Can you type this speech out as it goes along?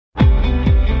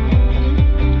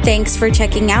Thanks for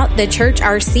checking out the Church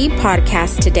RC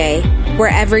podcast today.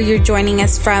 Wherever you're joining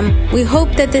us from, we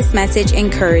hope that this message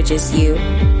encourages you.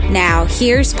 Now,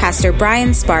 here's Pastor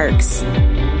Brian Sparks.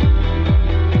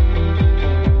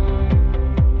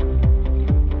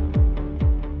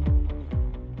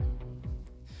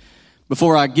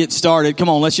 Before I get started, come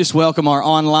on, let's just welcome our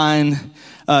online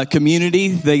community.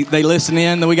 They listen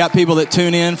in. We got people that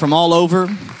tune in from all over.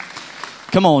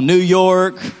 Come on, New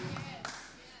York,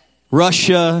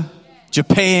 Russia,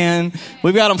 Japan.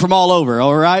 We've got them from all over,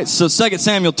 all right? So 2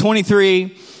 Samuel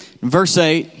 23, verse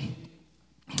 8,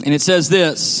 and it says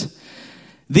this: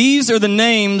 These are the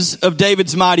names of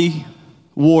David's mighty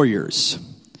warriors.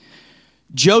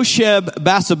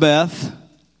 Josheb-Basabeth,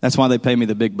 that's why they pay me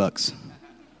the big bucks,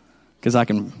 because I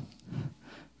can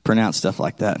pronounce stuff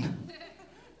like that.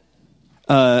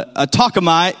 A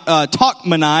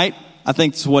Tachmonite, I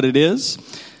think is what it is,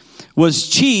 was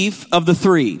chief of the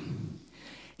three.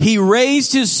 He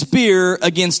raised his spear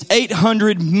against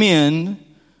 800 men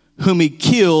whom he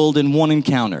killed in one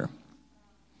encounter.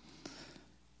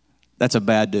 That's a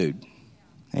bad dude.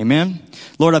 Amen.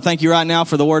 Lord, I thank you right now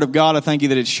for the word of God. I thank you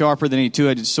that it's sharper than any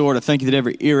two-edged sword. I thank you that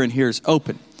every ear in here is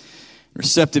open,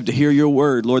 receptive to hear your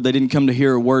word. Lord, they didn't come to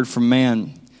hear a word from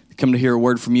man. They come to hear a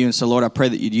word from you. And so, Lord, I pray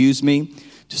that you'd use me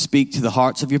to speak to the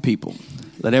hearts of your people.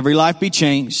 Let every life be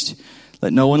changed.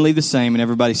 Let no one leave the same. And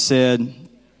everybody said,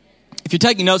 if you're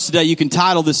taking notes today, you can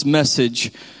title this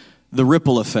message, The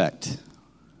Ripple Effect.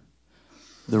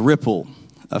 The Ripple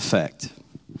Effect.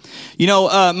 You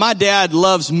know, my dad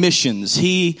loves missions.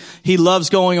 He loves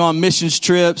going on missions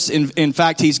trips. In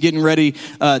fact, he's getting ready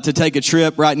to take a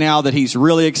trip right now that he's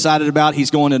really excited about. He's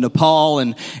going to Nepal,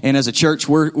 and as a church,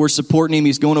 we're supporting him.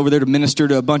 He's going over there to minister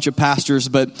to a bunch of pastors.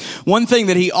 But one thing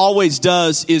that he always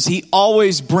does is he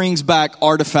always brings back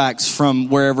artifacts from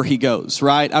wherever he goes,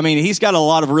 right? I mean, he's got a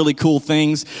lot of really cool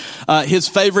things. His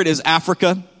favorite is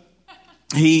Africa.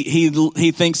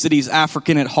 He thinks that he's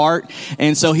African at heart,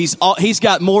 and so he's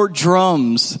got more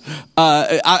drums.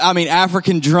 I mean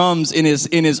African drums in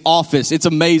his office. It's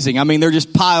amazing. I mean, they're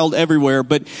just piled everywhere.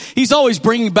 But he's always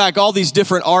bringing back all these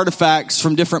different artifacts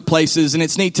from different places, and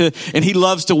it's neat to. And he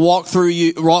loves to walk through,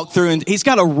 and he's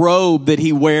got a robe that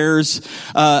he wears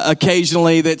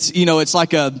occasionally. That's it's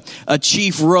like a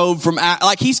chief robe from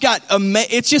like he's got.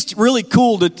 It's just really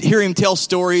cool to hear him tell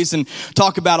stories and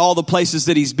talk about all the places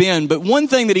that he's been. But one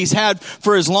thing that he's had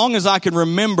for as long as I can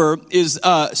remember is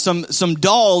some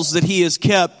dolls that he has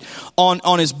kept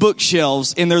on his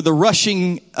bookshelves, and they're the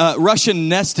Russian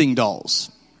nesting dolls.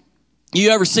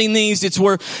 You ever seen these?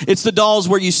 It's the dolls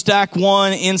where you stack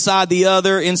one inside the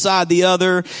other, and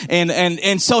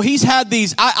so he's had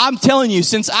these. I'm telling you,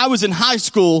 since I was in high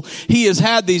school, he has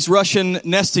had these Russian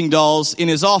nesting dolls in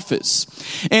his office.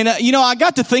 And I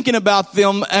got to thinking about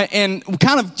them and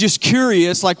kind of just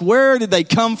curious, like where did they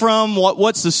come from?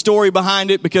 What's the story behind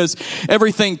it? Because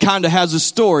everything kind of has a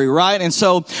story, right? And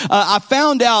so I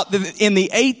found out that in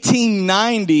the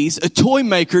 1890s, a toy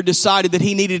maker decided that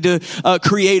he needed to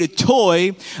create a toy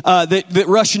that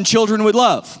Russian children would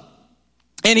love.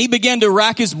 And he began to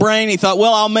rack his brain. He thought,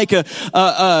 well, I'll make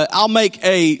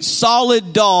a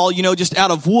solid doll, just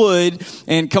out of wood.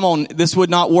 And come on, this would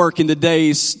not work in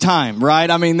today's time, right?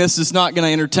 I mean, this is not going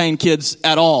to entertain kids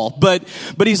at all. But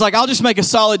he's like, I'll just make a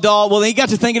solid doll. Well, then he got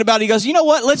to thinking about it. He goes, you know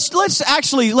what? Let's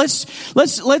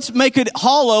make it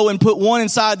hollow and put one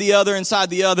inside the other,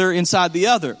 inside the other, inside the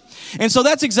other. And so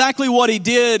that's exactly what he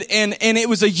did, and it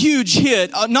was a huge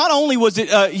hit. Not only was it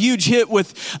a huge hit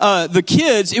with the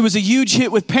kids, it was a huge hit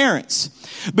with parents.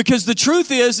 Because the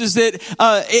truth is that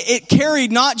it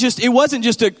carried it wasn't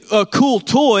just a cool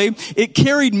toy, it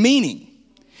carried meaning.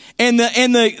 And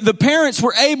the parents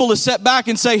were able to sit back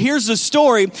and say, here's the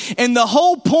story. And the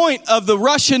whole point of the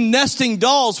Russian nesting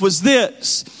dolls was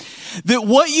this: that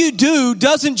what you do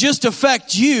doesn't just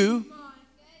affect you,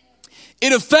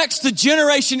 it affects the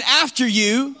generation after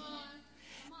you,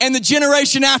 and the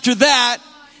generation after that,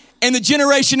 and the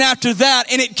generation after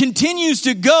that, and it continues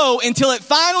to go until it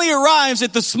finally arrives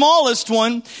at the smallest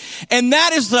one, and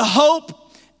that is the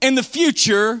hope and the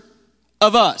future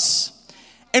of us.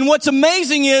 And what's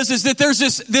amazing is that there's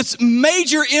this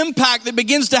major impact that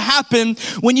begins to happen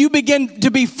when you begin to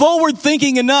be forward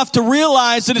thinking enough to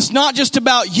realize that it's not just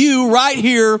about you right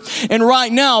here and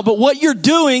right now, but what you're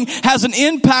doing has an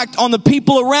impact on the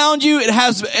people around you. It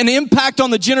has an impact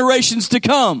on the generations to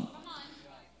come.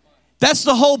 That's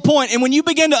the whole point. And when you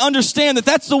begin to understand that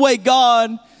that's the way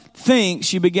God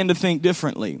thinks, you begin to think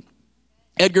differently.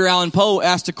 Edgar Allan Poe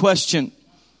asked a question.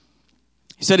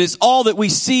 He said, is all that we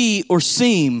see or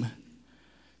seem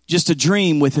just a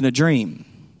dream within a dream?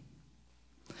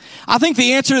 I think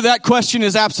the answer to that question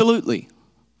is absolutely.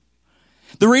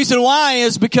 The reason why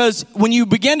is because when you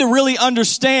begin to really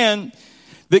understand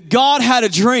that God had a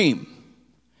dream,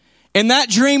 and that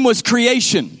dream was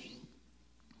creation.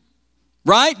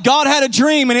 Right? God had a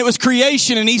dream and it was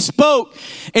creation, and he spoke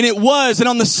and it was. And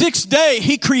on the sixth day,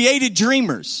 he created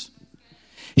dreamers.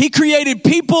 He created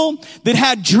people that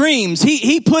had dreams.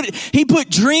 He put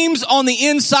dreams on the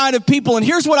inside of people. And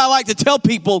here's what I like to tell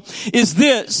people is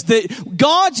this, that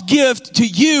God's gift to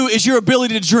you is your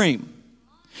ability to dream.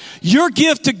 Your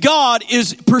gift to God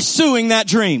is pursuing that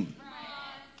dream.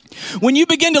 When you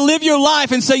begin to live your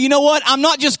life and say, you know what, I'm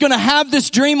not just going to have this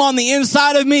dream on the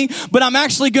inside of me, but I'm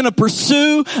actually going to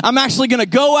pursue, I'm actually going to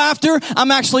go after,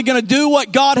 I'm actually going to do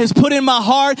what God has put in my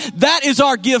heart, that is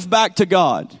our gift back to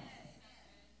God.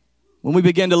 When we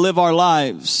begin to live our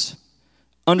lives,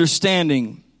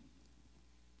 understanding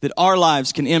that our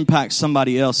lives can impact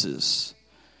somebody else's.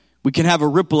 We can have a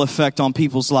ripple effect on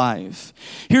people's lives.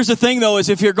 Here's the thing though, is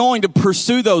if you're going to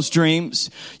pursue those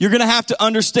dreams, you're going to have to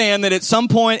understand that at some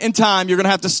point in time, you're going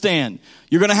to have to stand.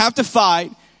 You're going to have to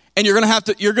fight, and you're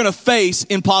going to face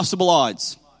impossible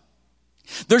odds.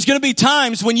 There's going to be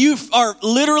times when you are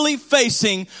literally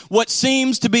facing what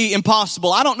seems to be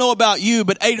impossible. I don't know about you,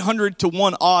 but 800 to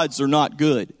 1 odds are not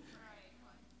good.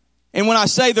 And when I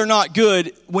say they're not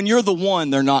good, when you're the one,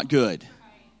 they're not good.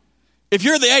 If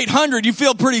you're the 800, you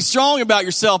feel pretty strong about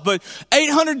yourself, but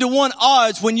 800 to 1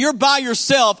 odds, when you're by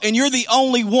yourself and you're the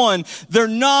only one, they're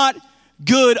not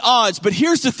good odds. But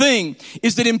here's the thing,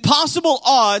 is that impossible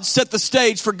odds set the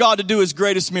stage for God to do his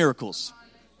greatest miracles.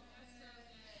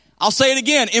 I'll say it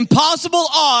again. Impossible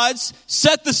odds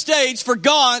set the stage for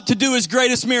God to do his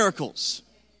greatest miracles.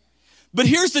 But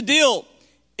here's the deal,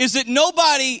 is that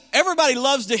everybody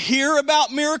loves to hear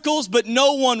about miracles, but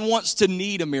no one wants to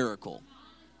need a miracle.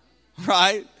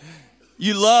 Right?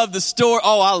 You love the story.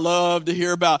 Oh, I love to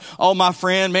hear about, my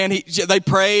friend, man, they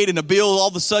prayed and the bill all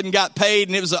of a sudden got paid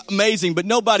and it was amazing, but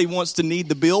nobody wants to need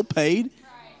the bill paid.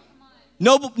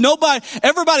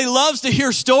 Everybody loves to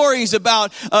hear stories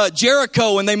about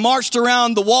Jericho, and they marched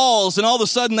around the walls and all of a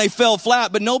sudden they fell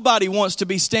flat, but nobody wants to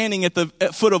be standing at the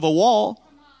foot of a wall.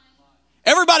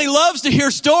 Everybody loves to hear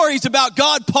stories about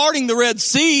God parting the Red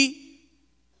Sea,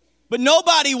 but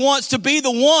nobody wants to be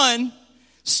the one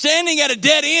standing at a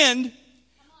dead end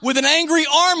with an angry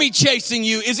army chasing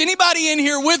you. Is anybody in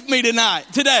here with me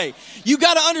today? You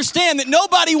got to understand that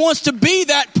nobody wants to be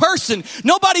that person.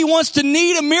 Nobody wants to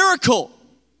need a miracle.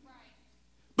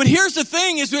 But here's the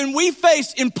thing, is when we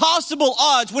face impossible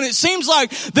odds, when it seems like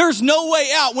there's no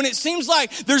way out, when it seems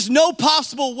like there's no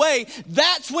possible way,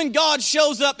 that's when God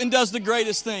shows up and does the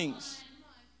greatest things.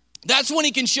 That's when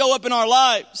he can show up in our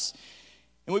lives.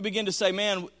 And we begin to say,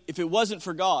 man, if it wasn't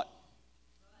for God,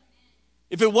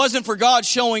 if it wasn't for God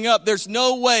showing up, there's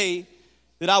no way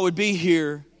that I would be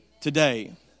here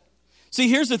today. See,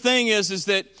 here's the thing is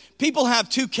that people have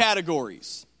two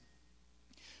categories.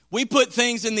 We put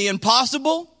things in the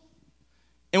impossible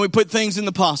and we put things in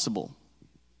the possible.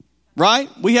 Right?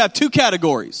 We have two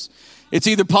categories. It's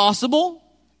either possible.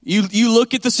 You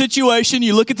look at the situation,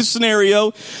 you look at the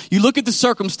scenario, you look at the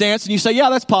circumstance, and you say, yeah,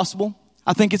 that's possible.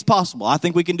 I think it's possible. I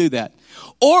think we can do that.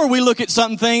 Or we look at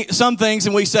some things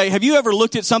and we say, have you ever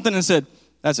looked at something and said,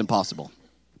 that's impossible?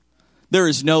 There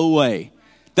is no way.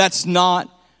 That's not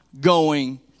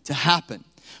going to happen.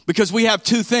 Because we have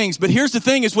two things. But here's the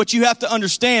thing, is what you have to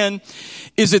understand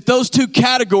is that those two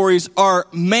categories are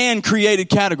man-created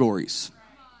categories.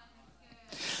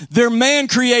 They're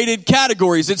man-created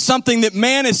categories. It's something that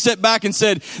man has set back and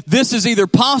said, this is either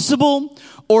possible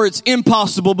or it's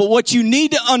impossible. But what you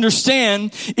need to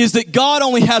understand is that God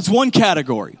only has one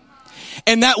category.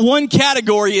 And that one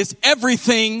category is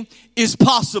everything is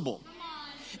possible.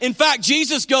 In fact,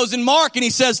 Jesus goes in Mark and he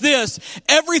says this,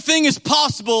 everything is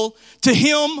possible to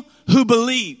him who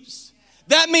believes.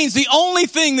 That means the only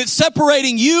thing that's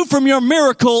separating you from your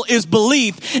miracle is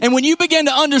belief. And when you begin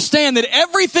to understand that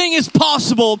everything is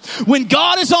possible when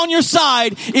God is on your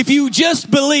side, if you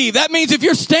just believe. That means if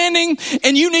you're standing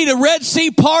and you need a Red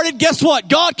Sea parted, guess what?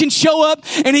 God can show up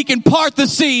and he can part the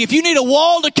sea. If you need a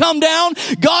wall to come down,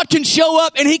 God can show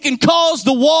up and he can cause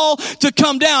the wall to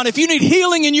come down. If you need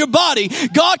healing in your body,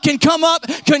 God can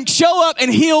show up and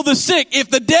heal the sick. If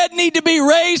the dead need to be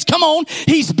raised, come on.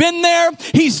 He's been there.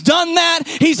 He's done that.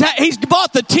 He's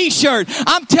bought the t-shirt.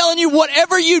 I'm telling you,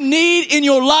 whatever you need in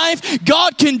your life,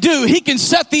 God can do. He can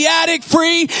set the addict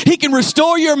free. He can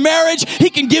restore your marriage.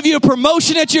 He can give you a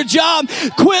promotion at your job.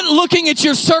 Quit looking at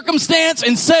your circumstance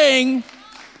and saying,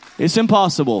 it's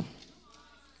impossible.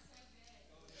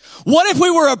 What if we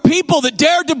were a people that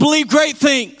dared to believe great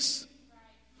things?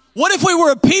 What if we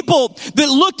were a people that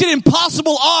looked at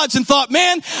impossible odds and thought,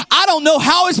 man, I don't know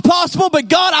how it's possible, but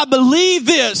God, I believe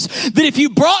this, that if you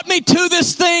brought me to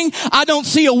this thing, I don't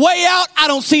see a way out. I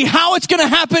don't see how it's going to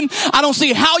happen. I don't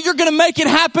see how you're going to make it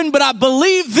happen, but I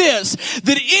believe this,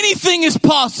 that anything is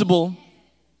possible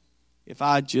if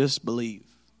I just believe.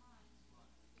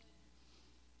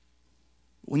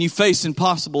 When you face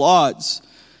impossible odds,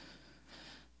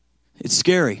 it's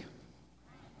scary.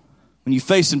 When you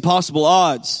face impossible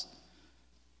odds,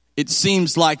 it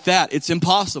seems like that. It's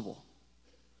impossible.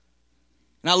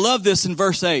 And I love this in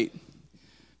verse 8.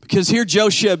 Because here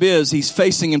Josheb is, he's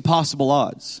facing impossible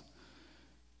odds.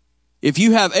 If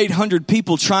you have 800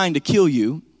 people trying to kill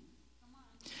you,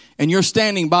 and you're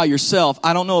standing by yourself,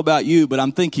 I don't know about you, but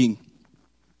I'm thinking,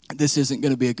 this isn't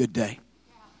going to be a good day.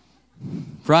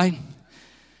 Right?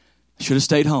 Should have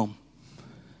stayed home.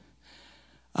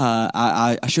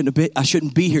 I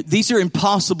shouldn't be here. These are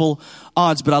impossible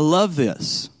odds, but I love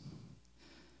this.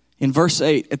 In verse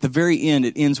 8, at the very end,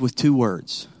 it ends with 2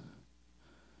 words.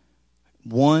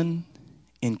 One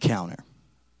encounter.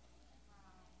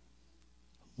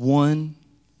 One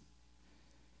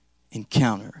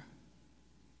encounter.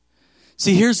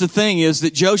 See, here's the thing is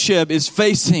that Josheb is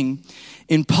facing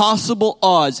impossible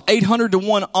odds, 800 to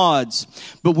 1 odds.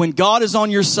 But when God is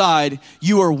on your side,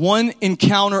 you are one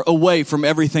encounter away from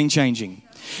everything changing.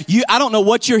 I don't know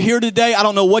what you're here today. I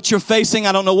don't know what you're facing.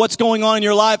 I don't know what's going on in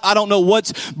your life. I don't know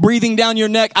what's breathing down your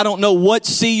neck. I don't know what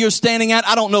sea you're standing at.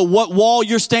 I don't know what wall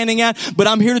you're standing at. But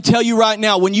I'm here to tell you right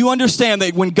now, when you understand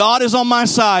that when God is on my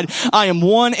side, I am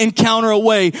one encounter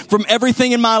away from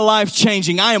everything in my life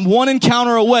changing. I am one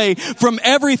encounter away from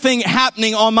everything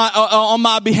happening on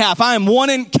my behalf. I am one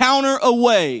encounter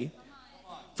away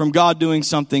from God doing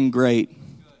something great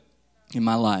in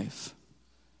my life.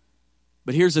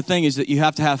 But here's the thing is that you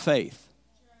have to have faith.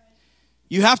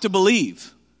 You have to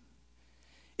believe.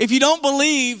 If you don't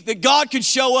believe that God could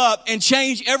show up and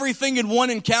change everything in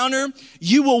one encounter,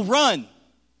 you will run.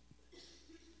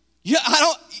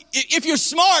 If you're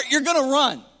smart, you're going to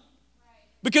run.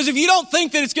 Because if you don't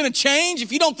think that it's going to change,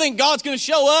 if you don't think God's going to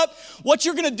show up, what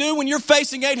you're going to do when you're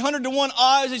facing 800 to 1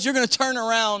 odds is you're going to turn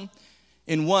around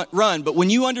and run. But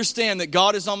when you understand that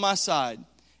God is on my side,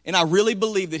 and I really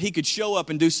believe that He could show up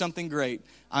and do something great,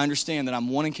 I understand that I'm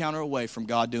one encounter away from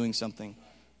God doing something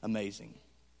amazing.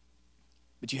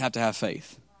 But you have to have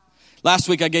faith. Last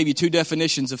week I gave you 2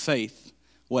 definitions of faith,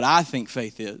 what I think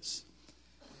faith is.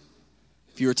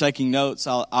 If you were taking notes,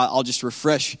 I'll just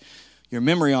refresh your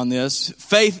memory on this.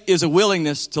 Faith is a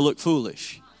willingness to look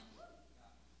foolish.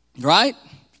 Right?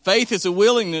 Faith is a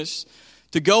willingness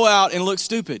to go out and look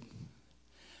stupid.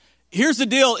 Here's the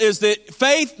deal is that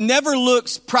faith never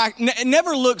looks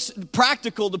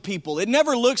practical to people. It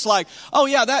never looks like, oh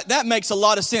yeah, that makes a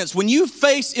lot of sense. When you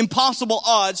face impossible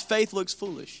odds, faith looks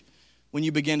foolish when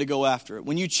you begin to go after it.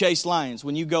 When you chase lions,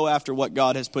 when you go after what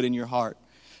God has put in your heart.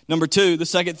 Number 2, the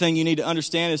second thing you need to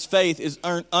understand is faith is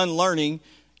unlearning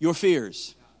your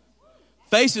fears.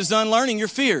 Faith is unlearning your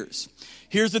fears.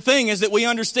 Here's the thing is that we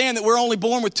understand that we're only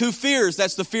born with 2 fears.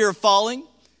 That's the fear of falling,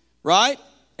 right?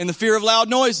 And the fear of loud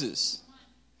noises.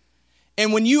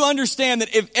 And when you understand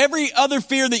that if every other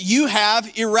fear that you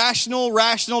have, irrational,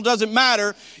 rational, doesn't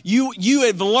matter, you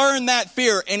have learned that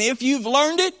fear. And if you've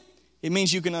learned it, it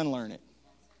means you can unlearn it.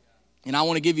 And I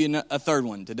want to give you a third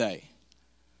one today.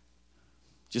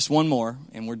 Just one more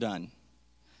and we're done.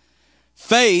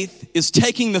 Faith is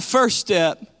taking the first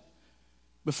step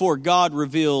before God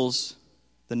reveals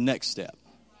the next step.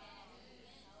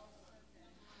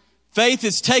 Faith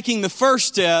is taking the first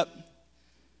step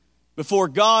before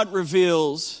God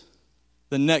reveals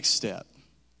the next step.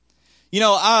 You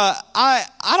know,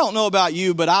 I don't know about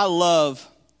you, but I love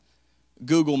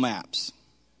Google Maps.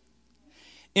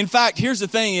 In fact, here's the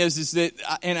thing is that,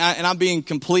 and I'm being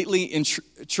completely and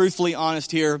truthfully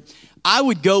honest here, I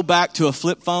would go back to a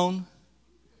flip phone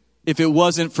if it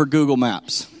wasn't for Google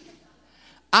Maps.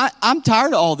 I'm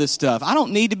tired of all this stuff. I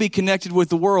don't need to be connected with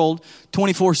the world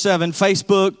 24/7,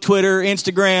 Facebook, Twitter,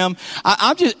 Instagram.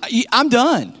 I'm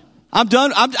done. I'm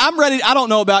done. I'm ready. I don't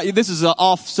know about you. This is an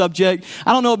off subject.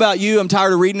 I don't know about you. I'm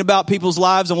tired of reading about people's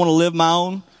lives. I want to live my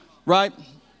own, right?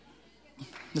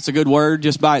 That's a good word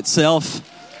just by itself.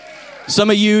 Some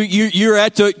of you're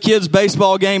at the kids'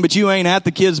 baseball game, but you ain't at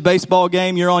the kids' baseball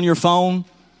game. You're on your phone,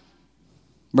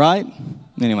 right?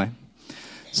 Anyway.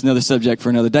 It's another subject for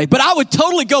another day. But I would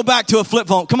totally go back to a flip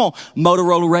phone. Come on.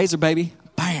 Motorola Razr, baby.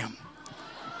 Bam.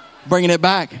 Bringing it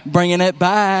back. Bringing it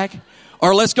back.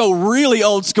 Or let's go really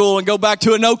old school and go back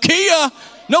to a Nokia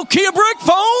brick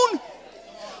phone.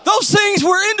 Those things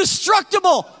were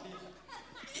indestructible.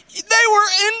 They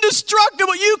were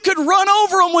indestructible. You could run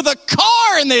over them with a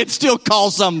car and they'd still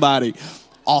call somebody.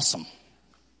 Awesome.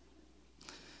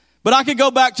 But I could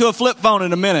go back to a flip phone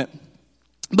in a minute.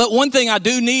 But one thing I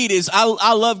do need is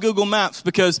I love Google Maps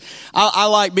because I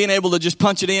like being able to just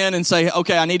punch it in and say,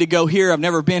 okay, I need to go here. I've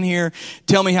never been here.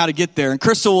 Tell me how to get there. And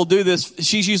Crystal will do this.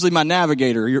 She's usually my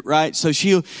navigator, right? So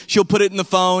she'll put it in the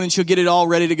phone and she'll get it all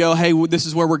ready to go. Hey, this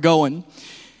is where we're going.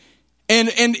 And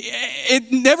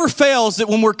it never fails that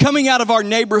when we're coming out of our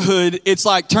neighborhood, it's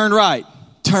like, turn right,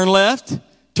 turn left,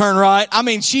 turn right. I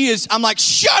mean, I'm like,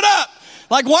 shut up.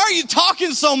 Like, why are you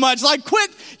talking so much? Like,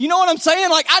 quit. You know what I'm saying?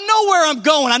 Like, I know where I'm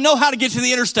going. I know how to get to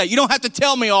the interstate. You don't have to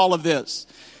tell me all of this.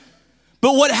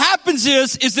 But what happens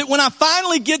is that when I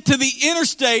finally get to the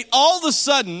interstate, all of a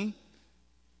sudden,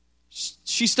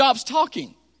 she stops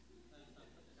talking.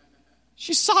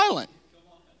 She's silent.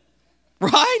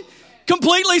 Right?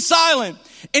 Completely silent.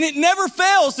 And it never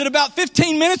fails that about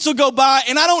 15 minutes will go by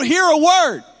and I don't hear a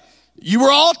word. You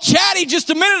were all chatty just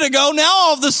a minute ago. Now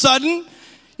all of a sudden,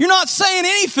 you're not saying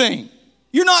anything.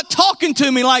 You're not talking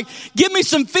to me like, give me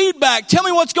some feedback. Tell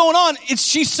me what's going on.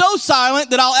 She's so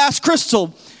silent that I'll ask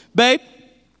Crystal, babe,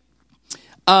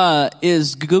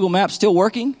 is Google Maps still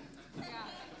working?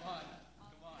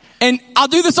 And I'll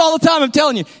do this all the time, I'm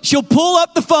telling you. She'll pull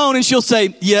up the phone and she'll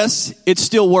say, yes, it's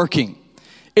still working.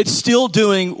 It's still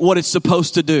doing what it's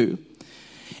supposed to do.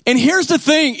 And here's the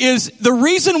thing is the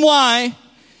reason why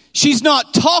she's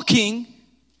not talking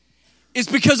is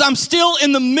because I'm still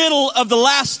in the middle of the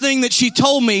last thing that she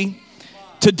told me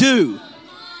to do.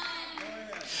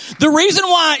 The reason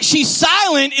why she's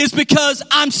silent is because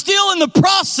I'm still in the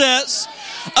process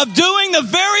of doing the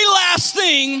very last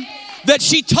thing that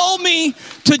she told me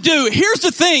to do. Here's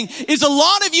the thing, is a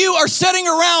lot of you are sitting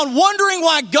around wondering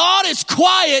why God is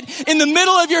quiet in the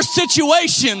middle of your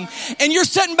situation. And you're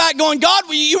sitting back going, God,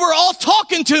 you were all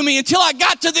talking to me until I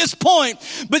got to this point.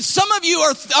 But some of you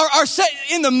are set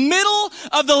in the middle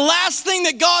of the last thing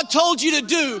that God told you to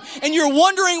do. And you're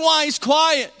wondering why he's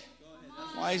quiet,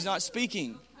 why he's not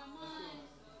speaking.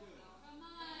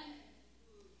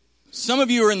 Some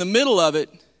of you are in the middle of it.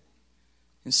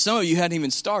 And some of you hadn't even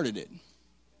started it.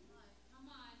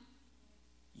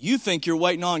 You think you're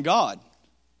waiting on God.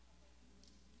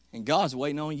 And God's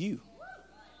waiting on you.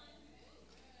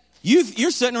 You're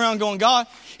sitting around going, God,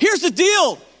 here's the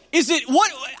deal.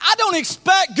 I don't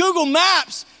expect Google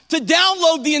Maps to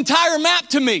download the entire map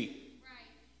to me.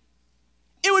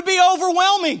 It would be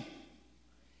overwhelming.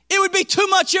 It would be too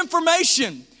much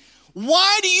information.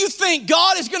 Why do you think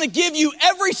God is going to give you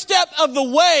every step of the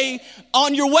way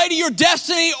on your way to your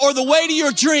destiny or the way to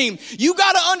your dream? You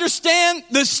got to understand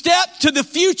the step to the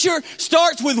future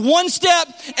starts with one step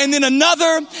and then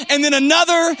another and then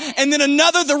another and then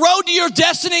another. The road to your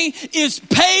destiny is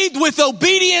paved with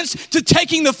obedience to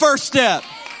taking the first step.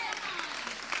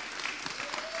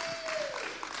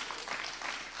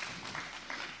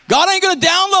 God ain't going to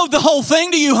download the whole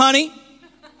thing to you, honey.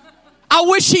 I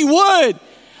wish he would.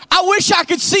 I wish I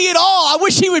could see it all. I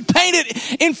wish he would paint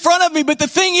it in front of me. But the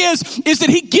thing is that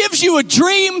he gives you a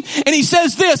dream and he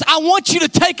says this, I want you to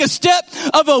take a step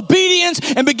of obedience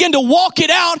and begin to walk it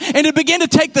out and to begin to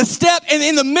take the step. And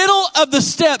in the middle of the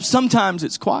step, sometimes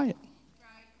it's quiet.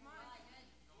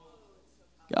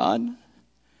 God,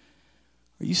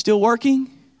 are you still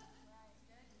working?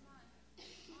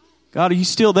 God, are you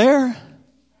still there?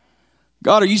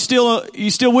 God, are you still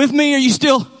with me? Are you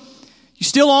still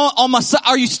on my side?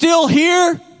 Are you still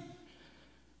here?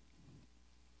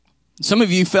 Some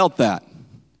of you felt that.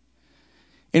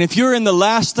 And if you're in the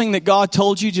last thing that God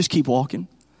told you, just keep walking.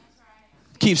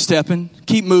 Keep stepping.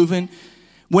 Keep moving.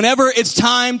 Whenever it's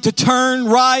time to turn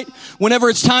right, whenever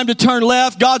it's time to turn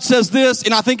left, God says this,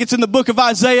 and I think it's in the book of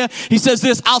Isaiah. He says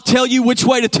this, I'll tell you which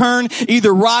way to turn,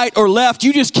 either right or left.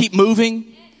 You just keep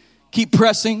moving. Keep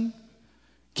pressing.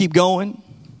 Keep going.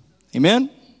 Amen?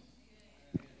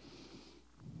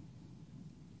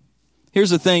 Here's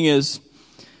the thing is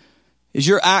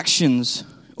your actions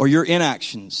or your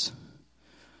inactions,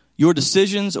 your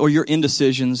decisions or your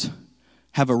indecisions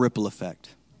have a ripple effect.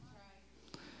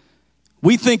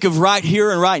 We think of right here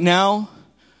and right now,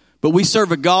 but we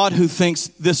serve a God who thinks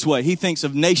this way. He thinks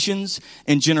of nations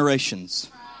and generations.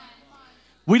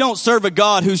 We don't serve a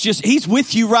God he's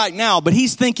with you right now, but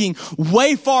he's thinking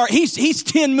way far. He's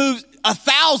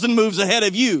 1,000 moves ahead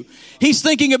of you. He's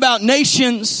thinking about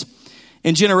nations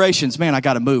and generations. Man, I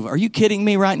got to move. Are you kidding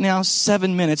me right now?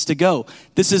 7 minutes to go.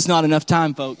 This is not enough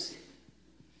time, folks.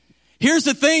 Here's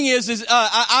the thing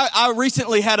I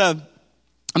recently I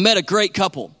met a great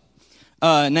couple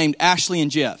named Ashley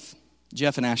and Jeff.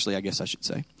 Jeff and Ashley, I guess I should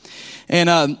say.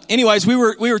 And anyways, we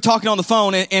were talking on the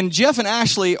phone, and Jeff and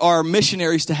Ashley are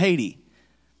missionaries to Haiti.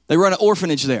 They run an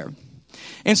orphanage there.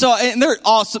 And they're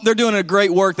awesome. They're doing a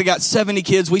great work. They got 70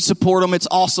 kids. We support them. It's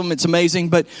awesome. It's amazing.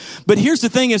 But here's the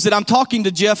thing is that I'm talking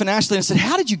to Jeff and Ashley, and I said,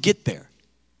 how did you get there?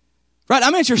 Right?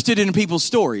 I'm interested in people's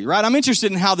story, right? I'm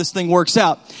interested in how this thing works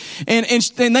out. And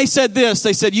they said this.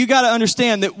 They said, you got to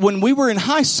understand that when we were in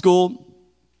high school,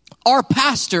 our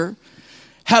pastor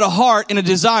had a heart and a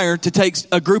desire to take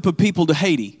a group of people to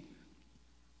Haiti.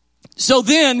 So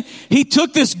then he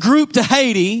took this group to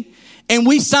Haiti, and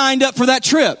we signed up for that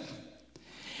trip.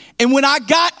 And when I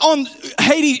got on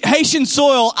Haitian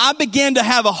soil, I began to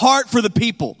have a heart for the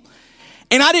people.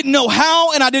 And I didn't know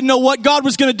how, and I didn't know what God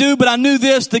was going to do, but I knew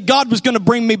this, that God was going to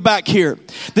bring me back here.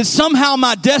 That somehow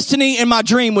my destiny and my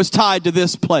dream was tied to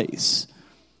this place.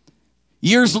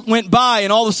 Years went by,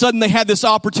 and all of a sudden they had this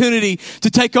opportunity to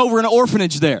take over an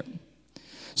orphanage there.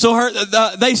 So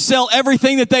they sell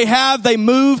everything that they have. They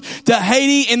move to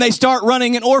Haiti and they start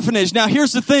running an orphanage. Now,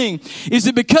 here's the thing, is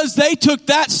that because they took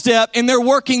that step and they're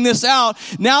working this out,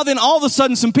 now then all of a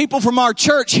sudden some people from our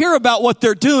church hear about what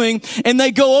they're doing and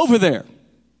they go over there.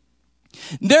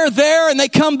 They're there and they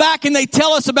come back and they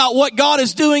tell us about what God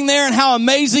is doing there and how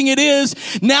amazing it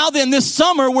is. Now then, this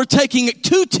summer we're taking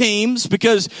 2 teams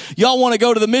because y'all want to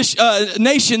go to the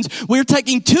nations. We're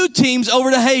taking 2 teams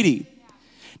over to Haiti.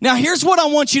 Now, here's what I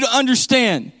want you to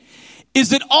understand, is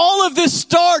that all of this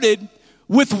started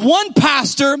with one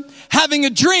pastor having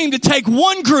a dream to take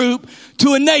one group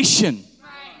to a nation.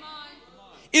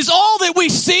 Is all that we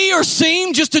see or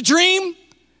seem just a dream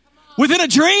within a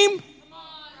dream?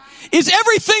 Is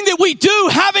everything that we do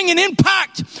having an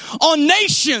impact on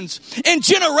nations and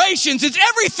generations? Is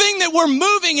everything that we're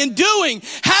moving and doing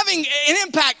having an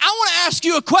impact? I want to ask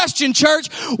you a question, church.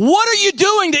 What are you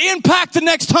doing to impact the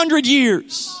next 100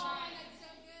 years?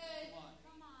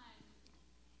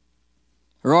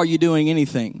 Or are you doing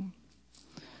anything?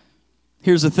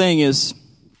 Here's the thing is,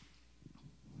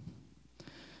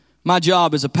 my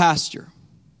job as a pastor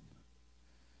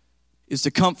is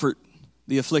to comfort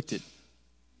the afflicted.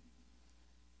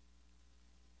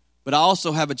 But I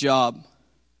also have a job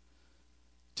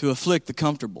to afflict the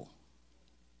comfortable.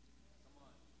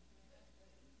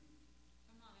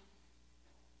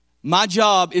 My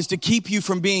job is to keep you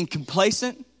from being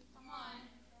complacent,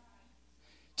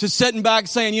 to sitting back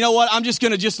saying, you know what, I'm just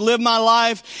going to just live my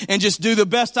life and just do the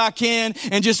best I can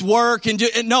and just work and do.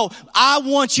 No, I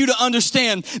want you to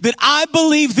understand that I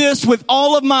believe this with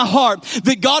all of my heart,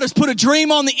 that God has put a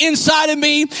dream on the inside of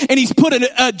me and He's put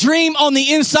a dream on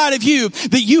the inside of you,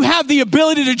 that you have the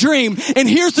ability to dream. And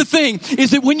here's the thing,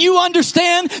 is that when you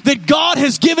understand that God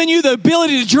has given you the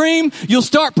ability to dream, you'll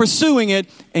start pursuing it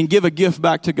and give a gift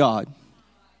back to God.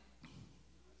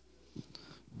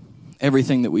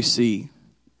 Everything that we see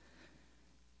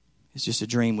it's just a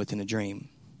dream within a dream.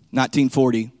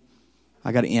 1940,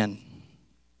 I got to end.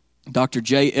 Dr.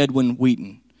 J. Edwin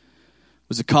Wheaton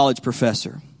was a college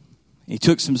professor. He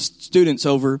took some students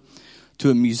over to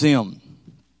a museum.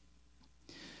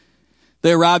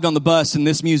 They arrived on the bus, and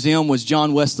this museum was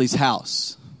John Wesley's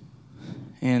house.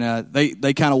 And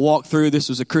they kind of walked through. This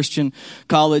was a Christian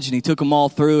college, and he took them all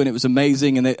through, and it was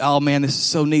amazing. And oh man, this is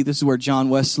so neat. This is where John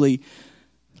Wesley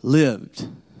lived.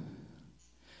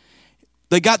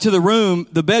 They got to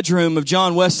the bedroom of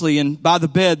John Wesley, and by the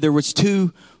bed there was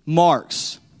 2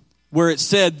 marks where it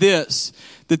said this,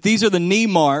 that these are the knee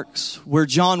marks where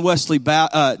John Wesley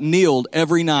kneeled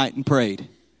every night and prayed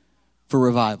for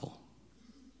revival.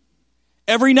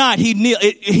 Every night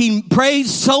he prayed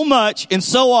so much and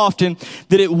so often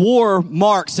that it wore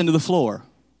marks into the floor.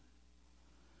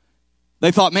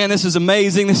 They thought, man, this is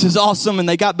amazing, this is awesome, and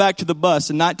they got back to the bus.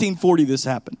 In 1940 this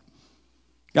happened.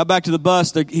 Got back to the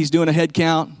bus, he's doing a head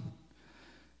count.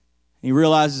 He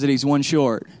realizes that he's 1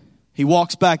 short. He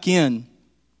walks back in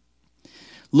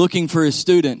looking for his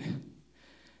student.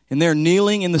 And there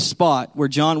kneeling in the spot where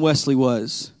John Wesley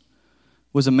was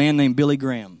a man named Billy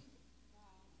Graham.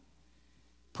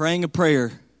 Praying a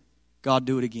prayer, God,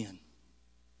 do it again.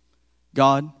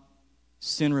 God,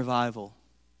 send revival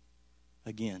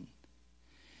again.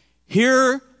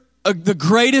 Here, the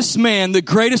greatest man, the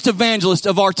greatest evangelist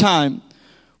of our time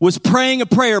was praying a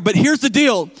prayer. But here's the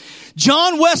deal.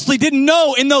 John Wesley didn't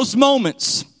know in those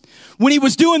moments when he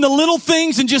was doing the little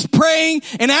things and just praying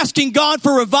and asking God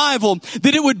for revival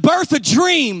that it would birth a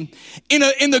dream in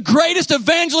the greatest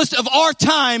evangelist of our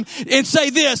time and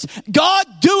say this, God,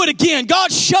 do it again.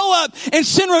 God, show up and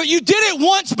send revival. You did it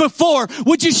once before.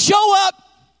 Would you show up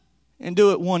and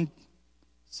do it once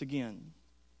again?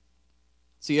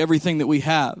 See, everything that we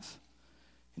have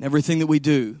and everything that we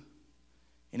do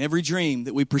And every dream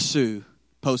that we pursue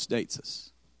post-dates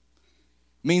us.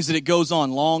 It means that it goes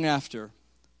on long after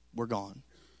we're gone.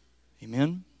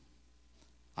 Amen?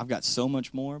 I've got so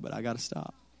much more, but I got to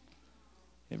stop.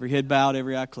 Every head bowed,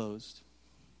 every eye closed.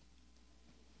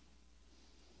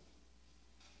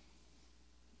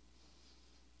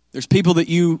 There's people that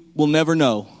you will never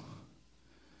know,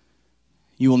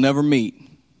 you will never meet,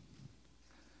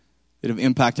 that have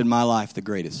impacted my life the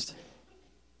greatest.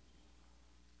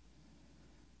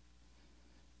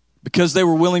 Because they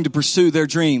were willing to pursue their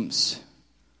dreams,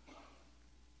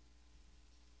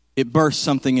 it burst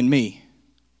something in me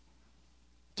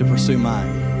to pursue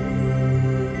mine.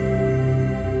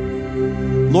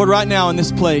 Lord, right now in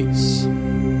this place,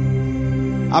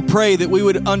 I pray that we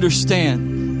would understand,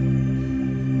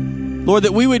 Lord,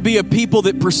 that we would be a people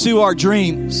that pursue our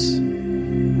dreams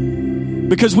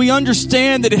because we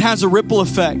understand that it has a ripple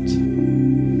effect.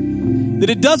 That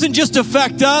it doesn't just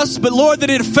affect us, but Lord, that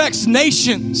it affects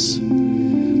nations.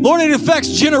 Lord, it affects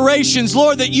generations.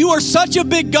 Lord, that you are such a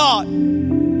big God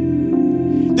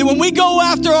that when we go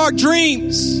after our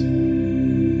dreams,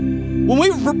 when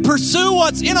we pursue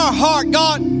what's in our heart,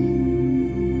 God,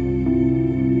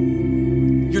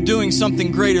 you're doing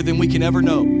something greater than we can ever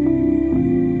know,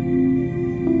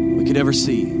 we could ever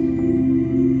see.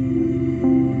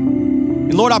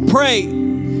 And Lord, I pray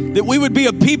that we would be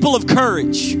a people of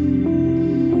courage.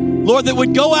 Lord, that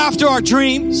would go after our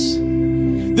dreams,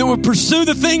 that would pursue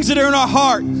the things that are in our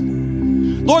heart.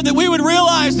 Lord, that we would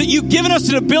realize that you've given us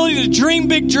an ability to dream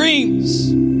big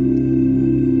dreams.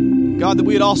 God, that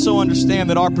we would also understand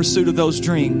that our pursuit of those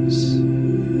dreams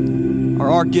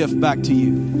are our gift back to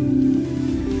you.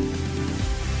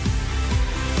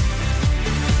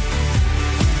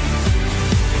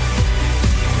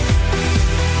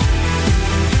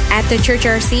 At the Church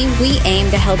RC, we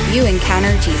aim to help you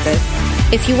encounter Jesus.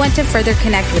 If you want to further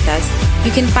connect with us,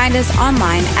 you can find us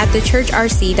online at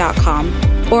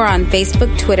thechurchrc.com or on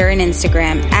Facebook, Twitter, and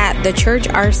Instagram at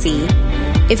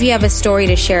thechurchrc. If you have a story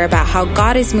to share about how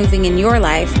God is moving in your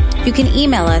life, you can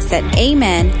email us at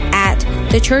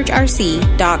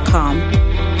amen@thechurchrc.com.